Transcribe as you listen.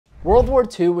World War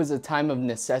II was a time of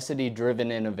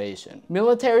necessity-driven innovation.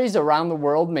 Militaries around the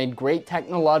world made great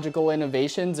technological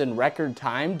innovations in record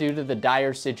time due to the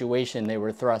dire situation they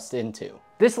were thrust into.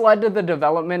 This led to the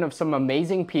development of some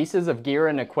amazing pieces of gear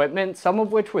and equipment, some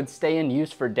of which would stay in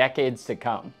use for decades to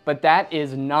come. But that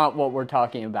is not what we're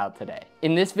talking about today.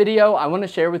 In this video, I want to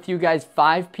share with you guys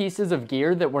 5 pieces of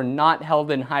gear that were not held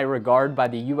in high regard by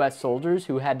the US soldiers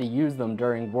who had to use them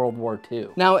during World War II.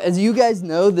 Now, as you guys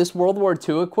know, this World War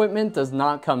II equipment does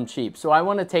not come cheap, so I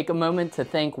want to take a moment to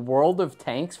thank World of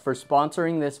Tanks for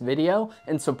sponsoring this video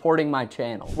and supporting my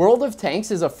channel. World of Tanks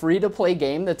is a free-to-play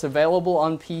game that's available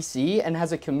on PC and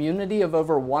has a community of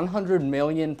over 100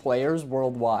 million players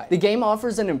worldwide. The game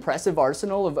offers an impressive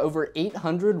arsenal of over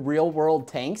 800 real-world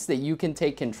tanks that you can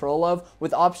take control of,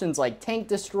 with options like tank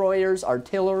destroyers,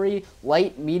 artillery,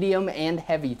 light, medium, and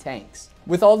heavy tanks.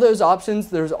 With all those options,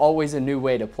 there's always a new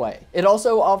way to play. It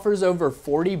also offers over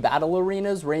 40 battle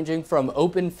arenas ranging from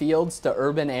open fields to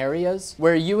urban areas,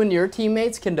 where you and your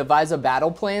teammates can devise a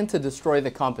battle plan to destroy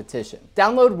the competition.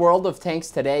 Download World of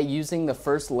Tanks today using the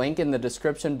first link in the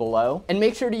description below, and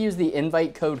make sure to use the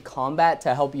invite code COMBAT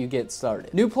to help you get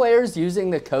started. New players using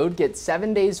the code get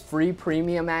 7 days free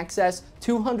premium access,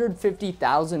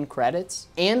 250,000 credits,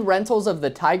 and rentals of the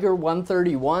Tiger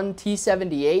 131,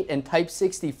 T-78, and Type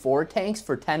 64 tanks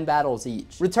for 10 battles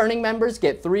each. Returning members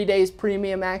get 3 days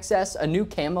premium access, a new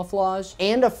camouflage,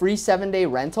 and a free 7-day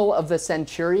rental of the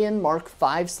Centurion Mk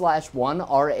 5/1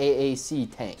 RAAC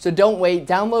tank. So don't wait,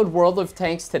 download World of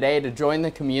Tanks today to join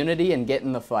the community and get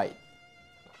in the fight.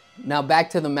 Now back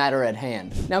to the matter at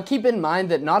hand. Now keep in mind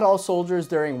that not all soldiers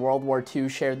during World War II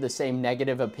shared the same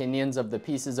negative opinions of the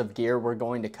pieces of gear we're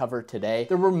going to cover today.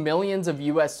 There were millions of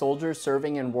US soldiers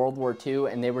serving in World War II,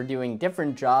 and they were doing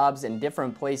different jobs in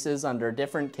different places under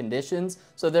different conditions,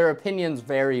 so their opinions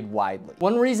varied widely.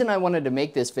 One reason I wanted to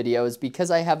make this video is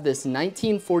because I have this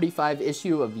 1945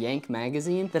 issue of Yank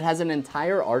magazine that has an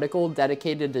entire article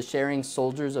dedicated to sharing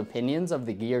soldiers' opinions of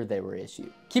the gear they were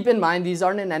issued. Keep in mind, these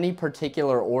aren't in any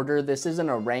particular order. This isn't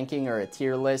a ranking or a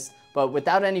tier list, but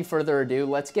without any further ado,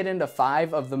 let's get into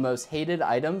 5 of the most hated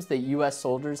items that US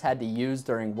soldiers had to use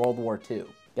during World War II.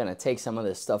 Gonna take some of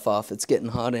this stuff off, it's getting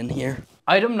hot in here.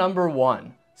 Item number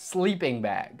 1, sleeping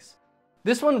bags.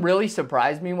 This one really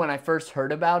surprised me when I first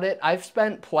heard about it. I've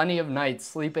spent plenty of nights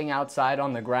sleeping outside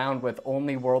on the ground with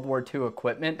only World War II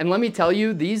equipment, and let me tell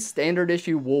you, these standard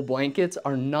issue wool blankets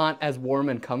are not as warm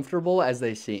and comfortable as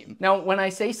they seem. Now, when I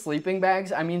say sleeping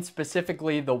bags, I mean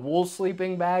specifically the wool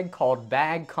sleeping bag called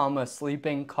bag,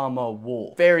 sleeping,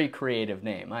 wool. Very creative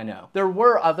name, I know. There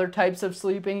were other types of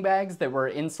sleeping bags that were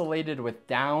insulated with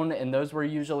down, and those were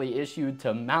usually issued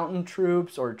to mountain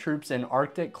troops or troops in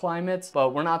Arctic climates,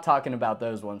 but we're not talking about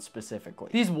those ones specifically.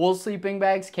 These wool sleeping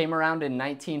bags came around in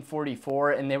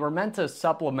 1944, and they were meant to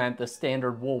supplement the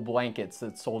standard wool blankets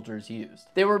that soldiers used.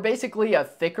 They were basically a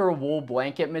thicker wool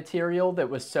blanket material that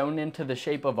was sewn into the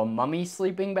shape of a mummy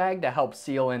sleeping bag to help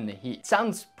seal in the heat.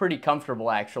 Sounds pretty comfortable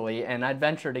actually, and I'd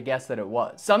venture to guess that it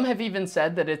was. Some have even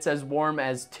said that it's as warm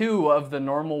as 2 of the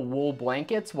normal wool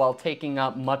blankets while taking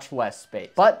up much less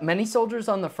space. But many soldiers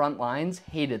on the front lines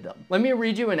hated them. Let me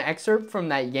read you an excerpt from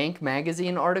that Yank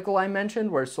magazine article I mentioned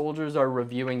where soldiers are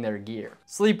reviewing their gear.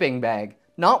 Sleeping bag.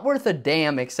 Not worth a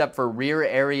damn except for rear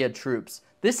area troops.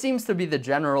 This seems to be the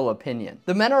general opinion.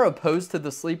 The men are opposed to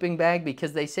the sleeping bag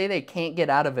because they say they can't get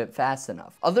out of it fast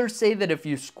enough. Others say that if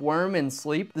you squirm and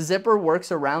sleep, the zipper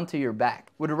works around to your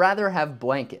back. Would rather have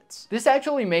blankets. This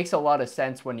actually makes a lot of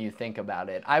sense when you think about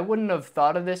it. I wouldn't have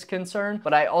thought of this concern,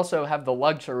 but I also have the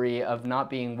luxury of not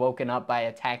being woken up by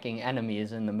attacking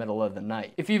enemies in the middle of the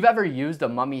night. If you've ever used a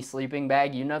mummy sleeping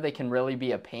bag, you know they can really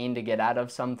be a pain to get out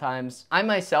of sometimes. I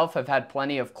myself have had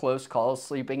plenty of close calls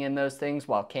sleeping in those things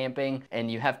while camping,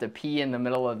 and you have to pee in the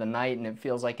middle of the night and it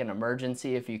feels like an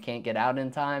emergency if you can't get out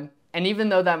in time. And even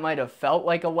though that might have felt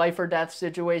like a life or death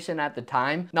situation at the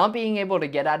time, not being able to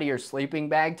get out of your sleeping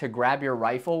bag to grab your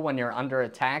rifle when you're under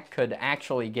attack could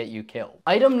actually get you killed.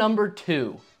 Item number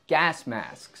 2, gas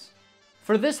masks.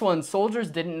 For this one,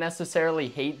 soldiers didn't necessarily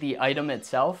hate the item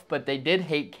itself, but they did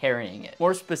hate carrying it.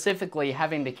 More specifically,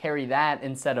 having to carry that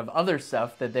instead of other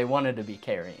stuff that they wanted to be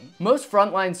carrying. Most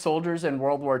frontline soldiers in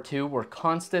World War II were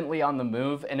constantly on the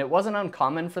move, and it wasn't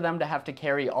uncommon for them to have to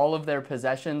carry all of their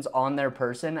possessions on their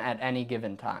person at any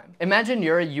given time. Imagine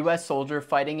you're a US soldier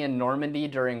fighting in Normandy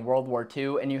during World War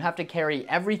II, and you have to carry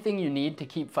everything you need to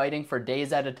keep fighting for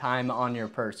days at a time on your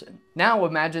person. Now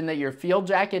imagine that your field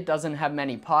jacket doesn't have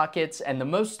many pockets, and the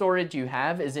most storage you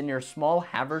have is in your small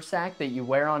haversack that you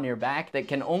wear on your back that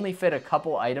can only fit a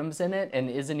couple items in it and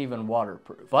isn't even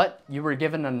waterproof. But you were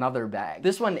given another bag.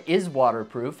 This one is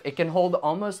waterproof. It can hold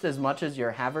almost as much as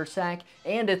your haversack,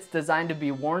 and it's designed to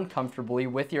be worn comfortably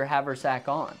with your haversack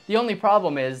on. The only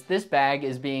problem is this bag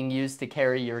is being used to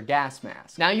carry your gas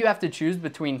mask. Now you have to choose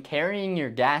between carrying your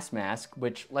gas mask,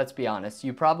 which, let's be honest,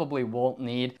 you probably won't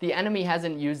need. The enemy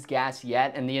hasn't used gas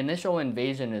yet, and the initial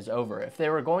invasion is over. If they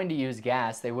were going to use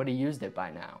gas, they would have used it by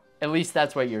now. At least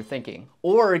that's what you're thinking.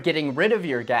 Or getting rid of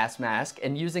your gas mask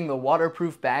and using the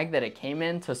waterproof bag that it came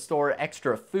in to store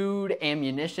extra food,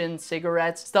 ammunition,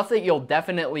 cigarettes, stuff that you'll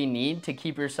definitely need to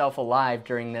keep yourself alive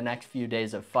during the next few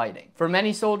days of fighting. For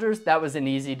many soldiers, that was an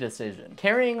easy decision.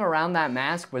 Carrying around that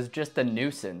mask was just a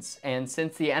nuisance, and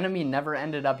since the enemy never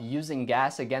ended up using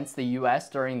gas against the US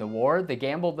during the war, the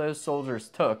gamble those soldiers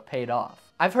took paid off.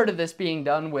 I've heard of this being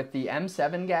done with the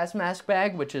M7 gas mask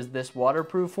bag, which is this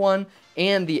waterproof one,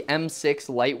 and the M6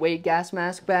 lightweight gas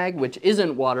mask bag, which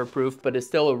isn't waterproof, but is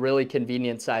still a really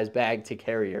convenient sized bag to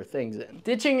carry your things in.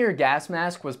 Ditching your gas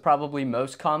mask was probably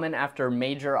most common after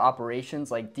major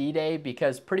operations like D-Day,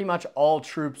 because pretty much all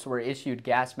troops were issued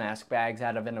gas mask bags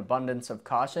out of an abundance of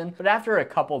caution, but after a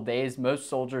couple days, most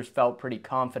soldiers felt pretty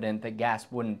confident that gas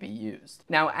wouldn't be used.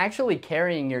 Now, actually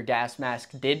carrying your gas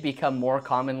mask did become more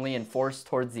commonly enforced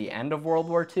towards the end of World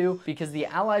War II, because the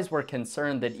Allies were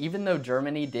concerned that even though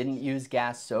Germany didn't use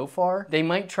gas so far, they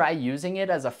might try using it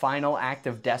as a final act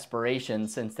of desperation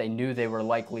since they knew they were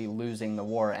likely losing the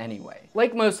war anyway.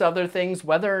 Like most other things,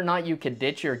 whether or not you could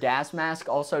ditch your gas mask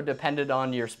also depended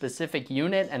on your specific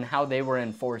unit and how they were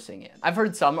enforcing it. I've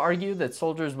heard some argue that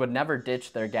soldiers would never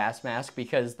ditch their gas mask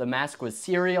because the mask was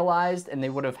serialized and they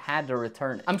would have had to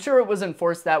return it. I'm sure it was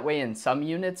enforced that way in some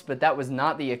units, but that was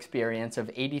not the experience of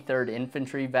 83rd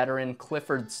Infantry veteran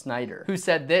Clifford Snyder, who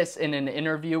said this in an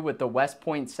interview with the West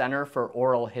Point Center for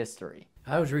Oral History.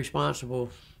 I was responsible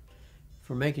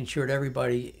for making sure that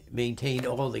everybody maintained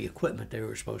all the equipment they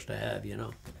were supposed to have, you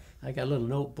know. I got a little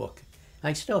notebook.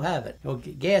 I still have it. Well,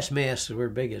 gas masks were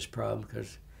the biggest problem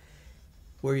because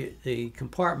the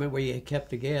compartment where you kept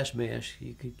the gas mask,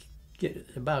 you could get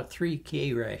about 3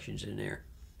 K rations in there.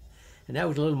 And that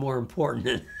was a little more important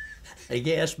than a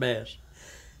gas mask.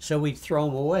 So we'd throw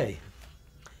them away.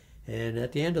 And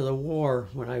at the end of the war,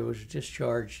 when I was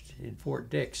discharged in Fort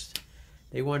Dix,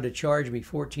 they wanted to charge me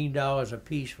 $14 a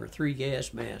piece for 3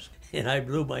 gas masks, and I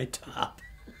blew my top.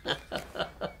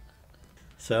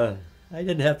 So I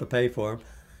didn't have to pay for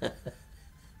them.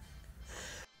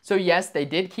 So yes, they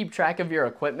did keep track of your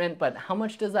equipment, but how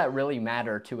much does that really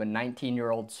matter to a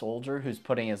 19-year-old soldier who's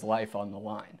putting his life on the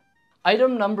line?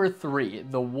 Item number 3,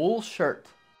 the wool shirt.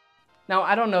 Now,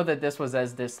 I don't know that this was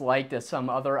as disliked as some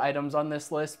other items on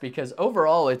this list because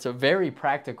overall it's a very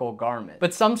practical garment.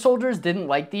 But some soldiers didn't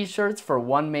like these shirts for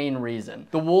one main reason.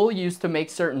 The wool used to make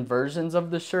certain versions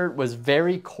of the shirt was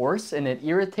very coarse and it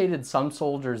irritated some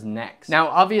soldiers' necks. Now,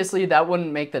 obviously that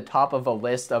wouldn't make the top of a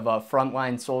list of a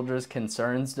frontline soldier's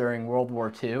concerns during World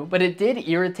War II, but it did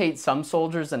irritate some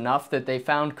soldiers enough that they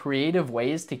found creative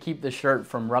ways to keep the shirt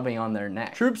from rubbing on their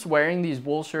neck. Troops wearing these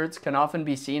wool shirts can often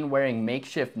be seen wearing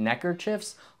makeshift neckerchiefs,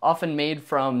 often made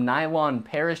from nylon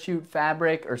parachute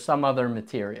fabric or some other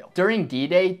material. During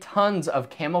D-Day, tons of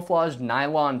camouflaged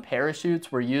nylon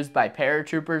parachutes were used by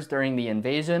paratroopers during the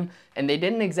invasion, and they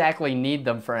didn't exactly need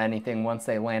them for anything once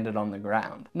they landed on the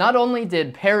ground. Not only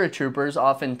did paratroopers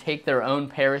often take their own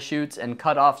parachutes and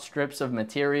cut off strips of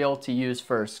material to use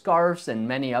for scarves and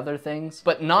many other things,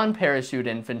 but non-parachute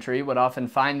infantry would often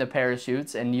find the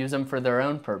parachutes and use them for their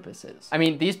own purposes. I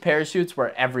mean, these parachutes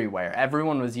were everywhere.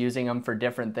 Everyone was using them for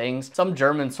different things. Some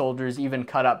German soldiers even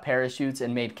cut up parachutes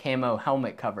and made camo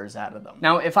helmet covers out of them.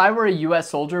 Now, if I were a US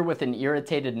soldier with an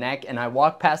irritated neck and I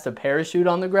walked past a parachute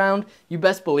on the ground, you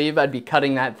best believe I'd be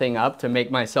cutting that thing up to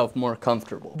make myself more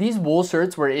comfortable. These wool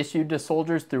shirts were issued to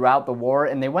soldiers throughout the war,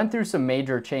 and they went through some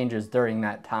major changes during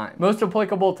that time. Most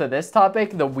applicable to this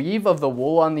topic, the weave of the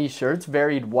wool on these shirts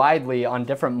varied widely on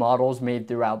different models made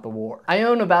throughout the war. I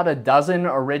own about a dozen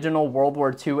original World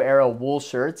War II era wool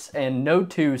shirts, and no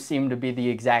two seem to be the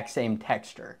exact same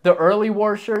texture. The early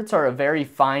war shirts are a very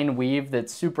fine weave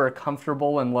that's super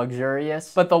comfortable and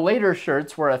luxurious, but the later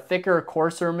shirts were a thicker,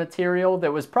 coarser material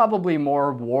that was probably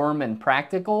more warm and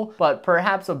practical, but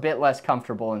perhaps a bit less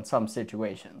comfortable in some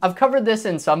situations. I've covered this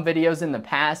in some videos in the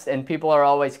past, and people are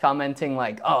always commenting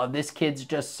like, oh, this kid's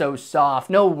just so soft.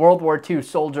 No World War II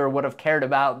soldier would have cared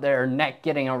about their neck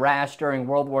getting a rash during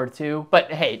World War II.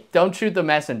 But hey, don't shoot the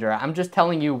messenger. I'm just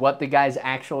telling you what the guys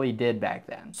actually did back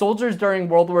then. Soldiers during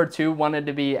World War II wanted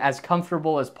to be as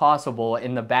comfortable as possible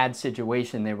in the bad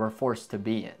situation they were forced to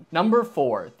be in. Number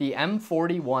 4, the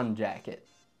M41 jacket.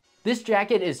 This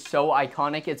jacket is so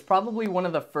iconic, it's probably one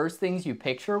of the first things you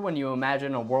picture when you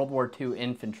imagine a World War II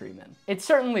infantryman. It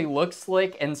certainly looks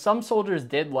slick, and some soldiers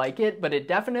did like it, but it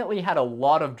definitely had a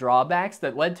lot of drawbacks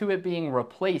that led to it being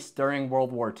replaced during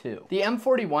World War II. The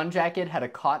M41 jacket had a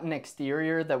cotton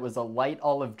exterior that was a light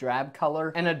olive drab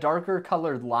color, and a darker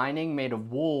colored lining made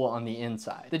of wool on the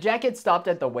inside. The jacket stopped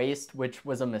at the waist, which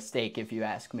was a mistake if you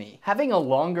ask me. Having a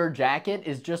longer jacket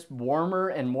is just warmer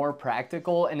and more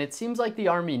practical, and it seems like the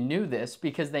Army knew this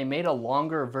because they made a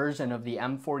longer version of the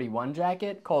M41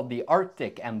 jacket called the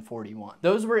Arctic M41.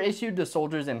 Those were issued to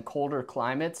soldiers in colder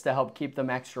climates to help keep them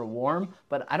extra warm,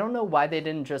 but I don't know why they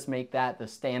didn't just make that the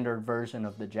standard version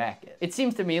of the jacket. It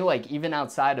seems to me like even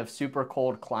outside of super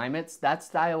cold climates, that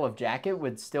style of jacket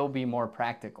would still be more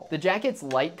practical. The jacket's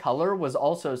light color was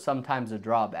also sometimes a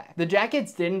drawback. The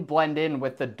jackets didn't blend in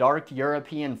with the dark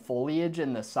European foliage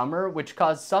in the summer, which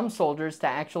caused some soldiers to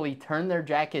actually turn their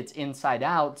jackets inside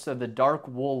out so the dark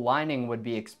wool lining would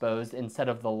be exposed instead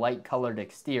of the light colored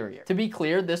exterior. To be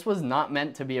clear, this was not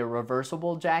meant to be a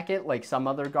reversible jacket like some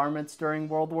other garments during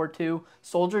World War II.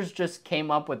 Soldiers just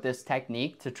came up with this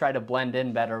technique to try to blend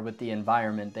in better with the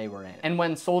environment they were in. And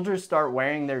when soldiers start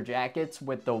wearing their jackets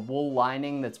with the wool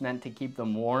lining that's meant to keep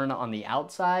them warm on the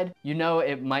outside, you know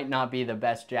it might not be the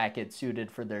best jacket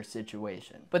suited for their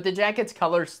situation. But the jacket's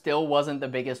color still wasn't the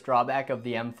biggest drawback of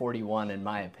the M41 in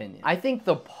my opinion. I think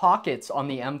the pockets on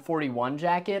the M41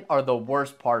 jacket are the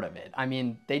worst part of it. I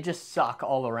mean, they just suck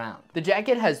all around. The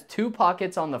jacket has 2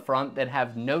 pockets on the front that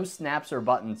have no snaps or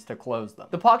buttons to close them.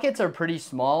 The pockets are pretty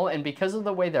small, and because of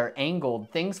the way they're angled,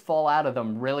 things fall out of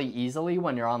them really easily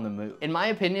when you're on the move. In my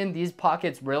opinion, these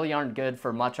pockets really aren't good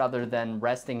for much other than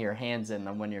resting your hands in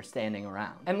them when you're standing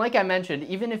around. And like I mentioned,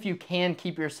 even if you can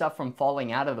keep your stuff from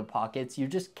falling out of the pockets, you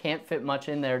just can't fit much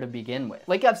in there to begin with.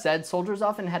 Like I've said, soldiers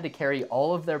often had to carry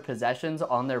all of their possessions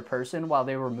on their person while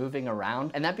they were moving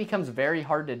around, and that becomes very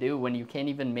hard to do when you can't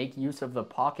even make use of the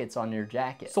pockets on your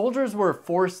jacket. Soldiers were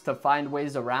forced to find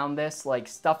ways around this, like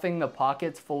stuffing the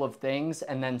pockets full of things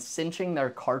and then cinching their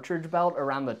cartridge belt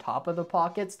around the top of the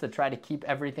pockets to try to keep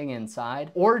everything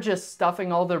inside, or just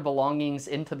stuffing all their belongings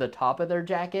into the top of their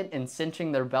jacket and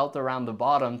cinching their belt around the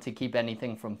bottom to keep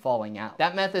anything from falling out.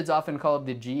 That method's often called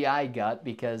the GI gut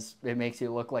because it makes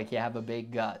you look like you have a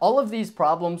big gut. All of these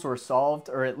problems were solved,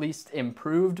 or at least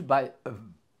improved by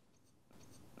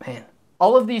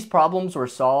All of these problems were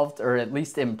solved, or at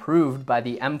least improved, by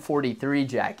the M43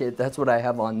 jacket, that's what I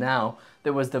have on now,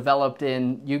 that was developed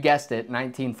in, you guessed it,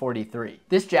 1943.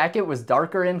 This jacket was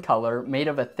darker in color, made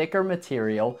of a thicker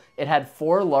material, it had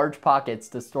 4 large pockets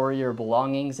to store your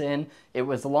belongings in, it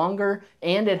was longer,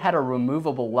 and it had a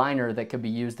removable liner that could be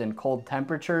used in cold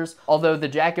temperatures, although the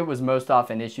jacket was most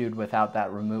often issued without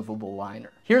that removable liner.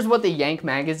 Here's what the Yank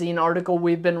magazine article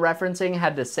we've been referencing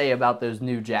had to say about those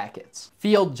new jackets.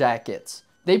 Field jackets.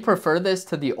 They prefer this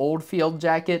to the old field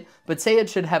jacket, but say it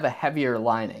should have a heavier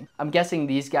lining. I'm guessing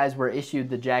these guys were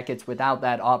issued the jackets without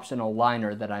that optional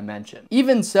liner that I mentioned.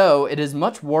 Even so, it is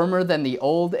much warmer than the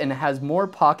old and has more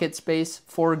pocket space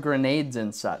for grenades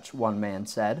and such, one man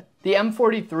said. The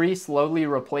M43 slowly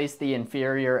replaced the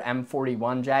inferior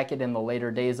M41 jacket in the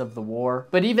later days of the war,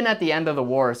 but even at the end of the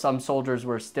war, some soldiers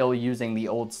were still using the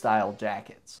old style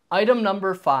jackets. Item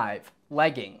number 5,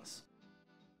 leggings.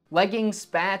 Leggings,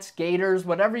 spats, gaiters,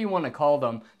 whatever you want to call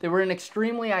them, they were an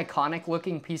extremely iconic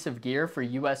looking piece of gear for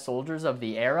US soldiers of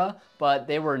the era, but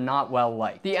they were not well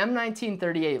liked. The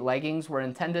M1938 leggings were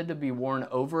intended to be worn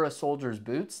over a soldier's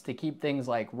boots to keep things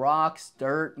like rocks,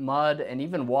 dirt, mud, and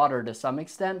even water to some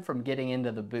extent from getting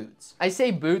into the boots. I say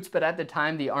boots, but at the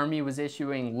time the Army was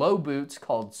issuing low boots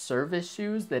called service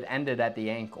shoes that ended at the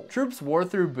ankle. Troops wore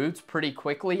through boots pretty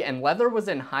quickly, and leather was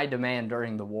in high demand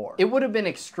during the war. It would have been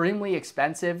extremely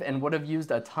expensive and would have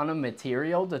used a ton of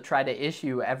material to try to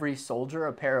issue every soldier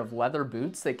a pair of leather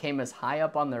boots that came as high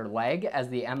up on their leg as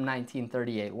the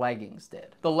M1938 leggings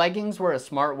did. The leggings were a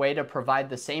smart way to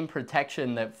provide the same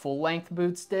protection that full-length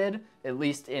boots did, at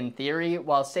least in theory,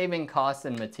 while saving cost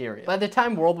and material. By the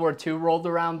time World War II rolled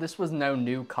around, this was no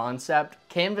new concept.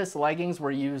 Canvas leggings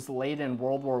were used late in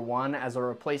World War I as a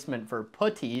replacement for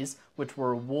puttees, which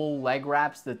were wool leg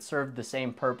wraps that served the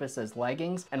same purpose as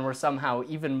leggings and were somehow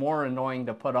even more annoying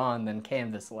to put on than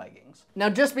canvas leggings. Now,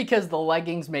 just because the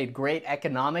leggings made great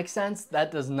economic sense,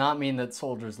 that does not mean that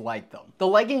soldiers liked them. The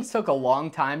leggings took a long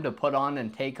time to put on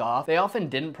and take off. They often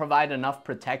didn't provide enough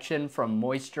protection from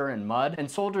moisture and mud, and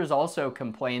soldiers also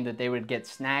complained that they would get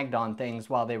snagged on things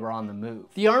while they were on the move.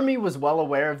 The Army was well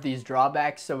aware of these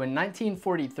drawbacks, so in 1943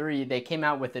 1943, they came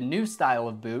out with a new style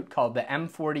of boot called the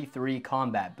M43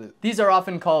 combat boot. These are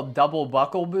often called double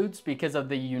buckle boots because of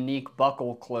the unique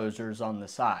buckle closures on the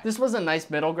side. This was a nice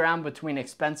middle ground between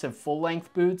expensive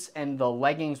full-length boots and the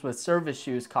leggings with service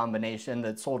shoes combination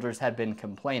that soldiers had been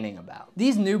complaining about.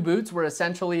 These new boots were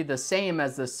essentially the same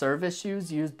as the service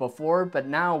shoes used before, but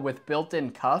now with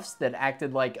built-in cuffs that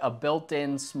acted like a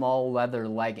built-in small leather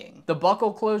legging. The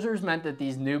buckle closures meant that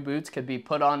these new boots could be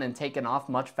put on and taken off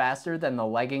much faster than the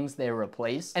leggings they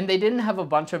replaced, and they didn't have a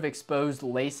bunch of exposed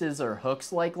laces or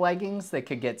hooks like leggings that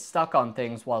could get stuck on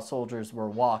things while soldiers were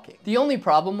walking. The only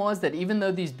problem was that even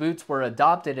though these boots were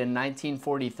adopted in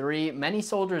 1943, many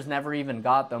soldiers never even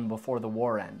got them before the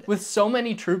war ended. With so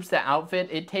many troops to outfit,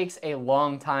 it takes a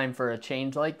long time for a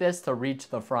change like this to reach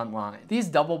the front line. These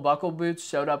double buckle boots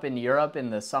showed up in Europe in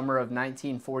the summer of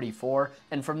 1944,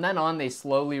 and from then on they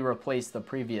slowly replaced the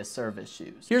previous service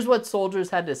shoes. Here's what soldiers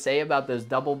had to say about those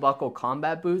double buckle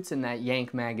combat boots in that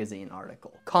Yank magazine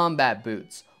article. Combat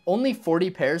boots. Only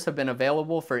 40 pairs have been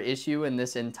available for issue in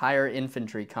this entire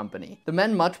infantry company. The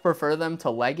men much prefer them to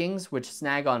leggings, which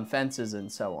snag on fences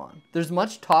and so on. There's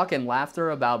much talk and laughter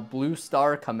about Blue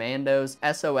Star commandos,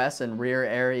 SOS and rear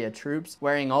area troops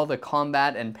wearing all the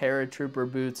combat and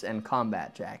paratrooper boots and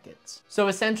combat jackets. So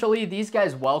essentially, these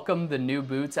guys welcomed the new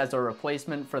boots as a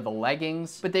replacement for the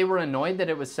leggings, but they were annoyed that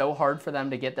it was so hard for them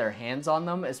to get their hands on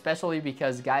them, especially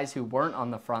because guys who weren't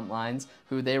on the front lines,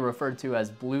 who they referred to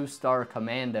as Blue Star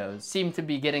commandos, seem to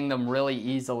be getting them really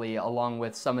easily, along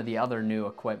with some of the other new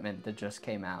equipment that just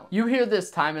came out. You hear this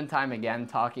time and time again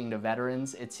talking to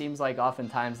veterans. It seems like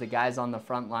oftentimes the guys on the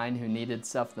front line who needed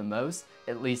stuff the most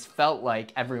at least felt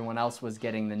like everyone else was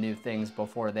getting the new things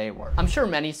before they were. I'm sure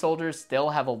many soldiers still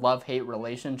have a love-hate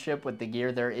relationship with the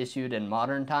gear they're issued in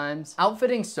modern times.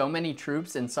 Outfitting so many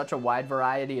troops in such a wide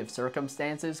variety of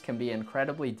circumstances can be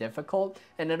incredibly difficult,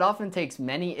 and it often takes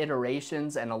many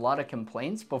iterations and a lot of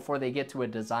complaints before they get to a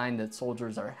design that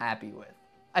soldiers are happy with.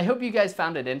 I hope you guys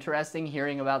found it interesting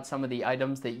hearing about some of the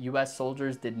items that US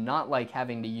soldiers did not like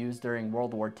having to use during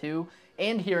World War II,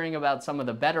 and hearing about some of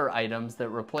the better items that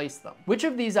replaced them. Which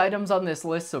of these items on this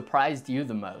list surprised you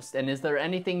the most? And is there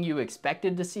anything you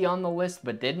expected to see on the list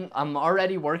but didn't? I'm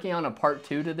already working on a part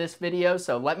 2 to this video,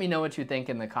 so let me know what you think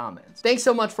in the comments. Thanks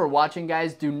so much for watching,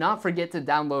 guys. Do not forget to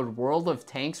download World of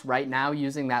Tanks right now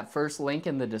using that first link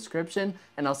in the description,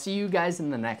 and I'll see you guys in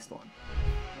the next one.